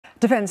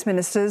Defence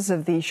ministers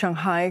of the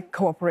Shanghai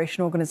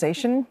Cooperation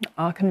Organisation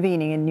are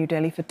convening in New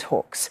Delhi for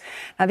talks.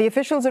 Now, the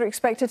officials are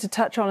expected to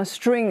touch on a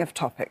string of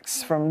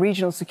topics, from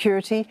regional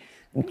security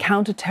and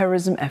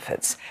counter-terrorism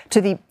efforts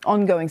to the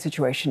ongoing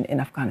situation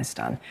in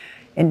Afghanistan.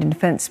 Indian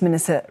Defence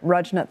Minister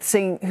Rajnath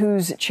Singh,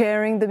 who's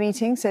chairing the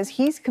meeting, says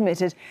he's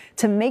committed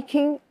to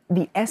making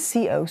the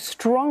SCO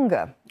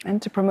stronger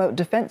and to promote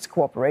defence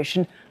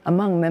cooperation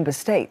among member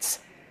states.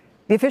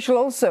 The official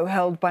also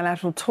held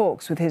bilateral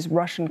talks with his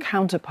Russian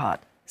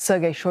counterpart,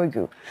 Sergei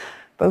Shoigu.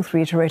 Both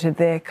reiterated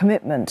their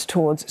commitment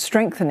towards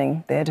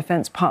strengthening their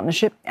defence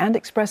partnership and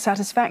expressed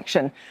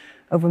satisfaction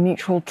over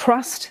mutual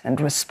trust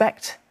and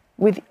respect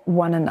with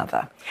one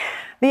another.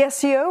 The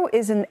SCO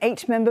is an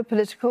 8-member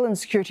political and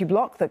security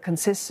bloc that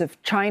consists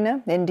of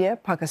China, India,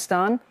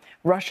 Pakistan,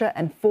 Russia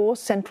and 4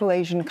 Central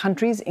Asian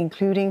countries,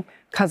 including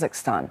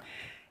Kazakhstan.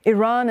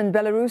 Iran and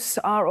Belarus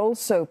are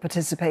also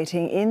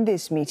participating in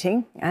this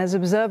meeting as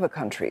observer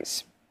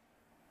countries.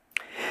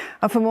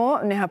 For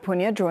more, Neha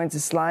Punya joins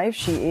us live.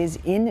 She is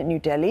in New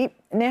Delhi.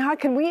 Neha,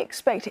 can we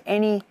expect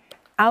any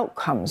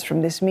outcomes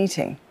from this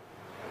meeting?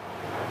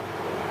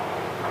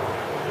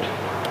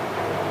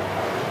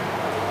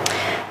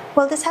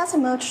 Well, this has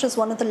emerged as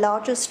one of the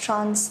largest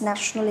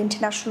transnational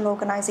international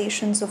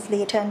organizations of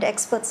late, and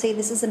experts say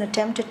this is an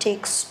attempt to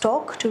take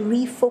stock, to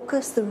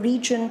refocus the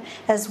region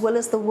as well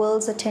as the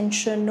world's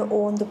attention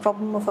on the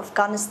problem of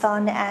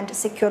Afghanistan and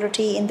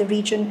security in the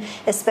region,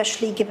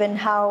 especially given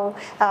how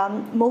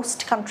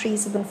most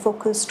countries have been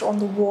focused on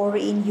the war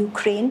in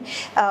Ukraine.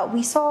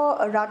 We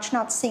saw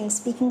Rajnath Singh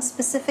speaking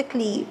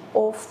specifically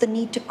of the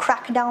need to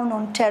crack down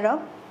on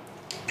terror,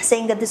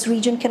 saying that this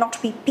region cannot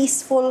be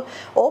peaceful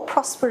or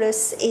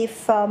prosperous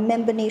if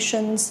member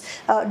nations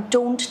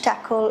don't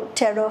tackle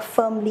terror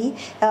firmly.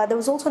 There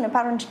was also an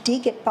apparent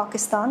dig at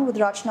Pakistan, with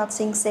Rajnath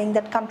Singh saying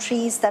that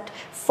countries that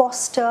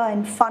foster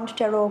and fund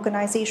terror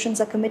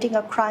organizations are committing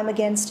a crime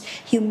against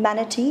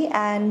humanity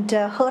and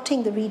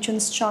hurting the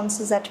region's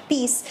chances at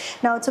peace.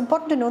 Now, it's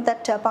important to note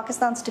that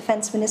Pakistan's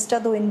defense minister,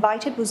 though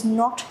invited, was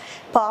not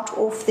part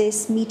of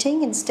this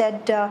meeting.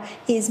 Instead,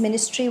 his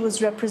ministry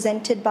was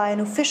represented by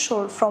an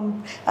official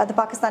from the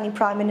Pakistani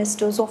Prime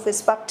Minister's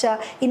office. But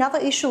in other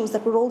issues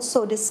that were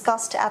also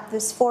discussed at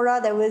this fora,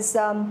 there was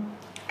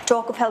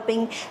talk of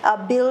helping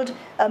build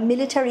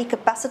military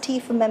capacity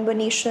for member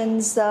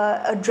nations,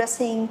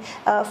 addressing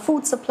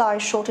food supply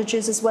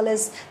shortages, as well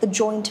as the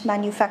joint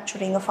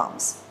manufacturing of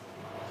arms.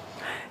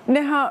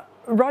 Neha,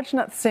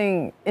 Rajnath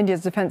Singh,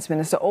 India's defence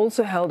minister,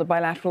 also held a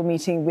bilateral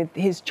meeting with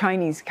his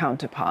Chinese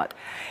counterpart.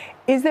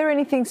 Is there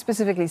anything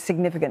specifically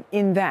significant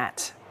in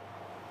that?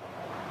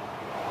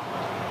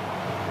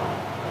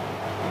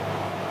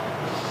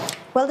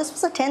 Well, this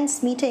was a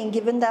tense meeting,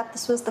 given that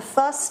this was the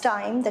first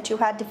time that you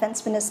had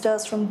defense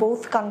ministers from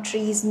both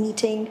countries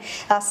meeting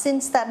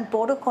since that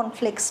border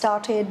conflict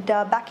started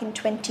back in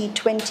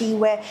 2020,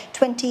 where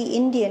 20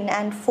 Indian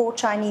and 4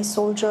 Chinese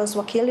soldiers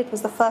were killed. It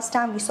was the first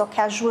time we saw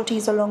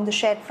casualties along the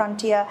shared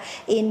frontier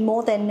in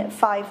more than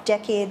 5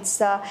 decades,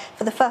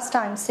 for the first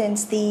time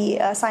since the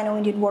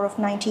Sino-Indian War of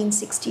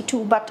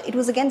 1962. But it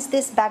was against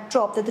this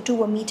backdrop that the two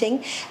were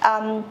meeting.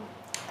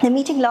 The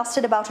meeting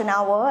lasted about an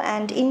hour,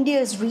 and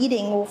India's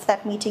reading of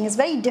that meeting is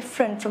very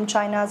different from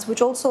China's,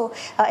 which also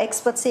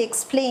experts say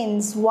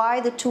explains why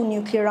the two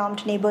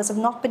nuclear-armed neighbors have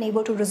not been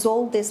able to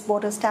resolve this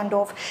border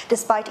standoff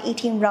despite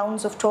 18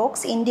 rounds of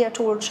talks. India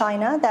told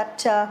China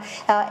that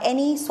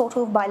any sort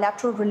of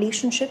bilateral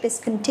relationship is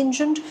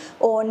contingent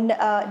on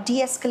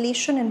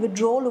de-escalation and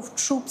withdrawal of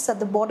troops at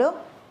the border,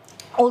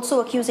 also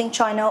accusing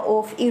China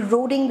of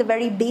eroding the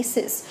very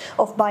basis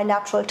of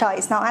bilateral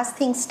ties. Now, as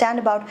things stand,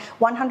 about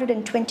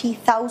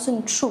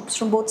 120,000 troops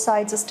from both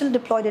sides are still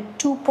deployed at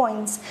 2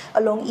 points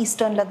along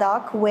eastern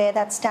Ladakh, where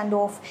that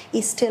standoff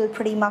is still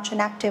pretty much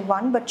an active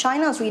one. But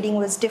China's reading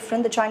was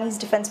different. The Chinese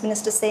defense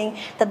minister saying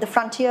that the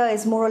frontier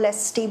is more or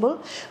less stable,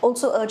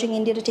 also urging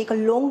India to take a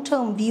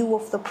long-term view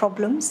of the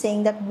problem,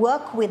 saying that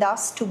work with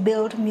us to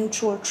build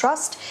mutual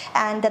trust,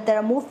 and that there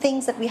are more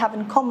things that we have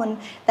in common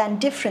than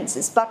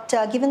differences. But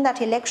given that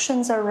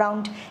elections are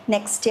around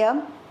next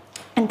year,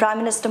 and Prime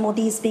Minister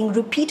Modi is being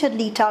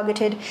repeatedly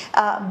targeted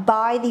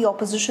by the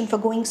opposition for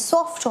going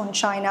soft on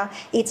China,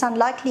 it's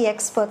unlikely,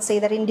 experts say,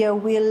 that India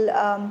will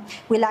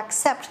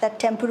accept that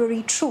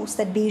temporary truce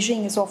that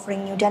Beijing is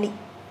offering New Delhi.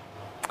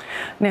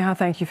 Neha,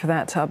 thank you for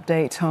that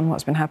update on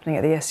what's been happening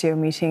at the SCO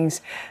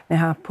meetings.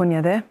 Neha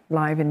Punya there,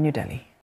 live in New Delhi.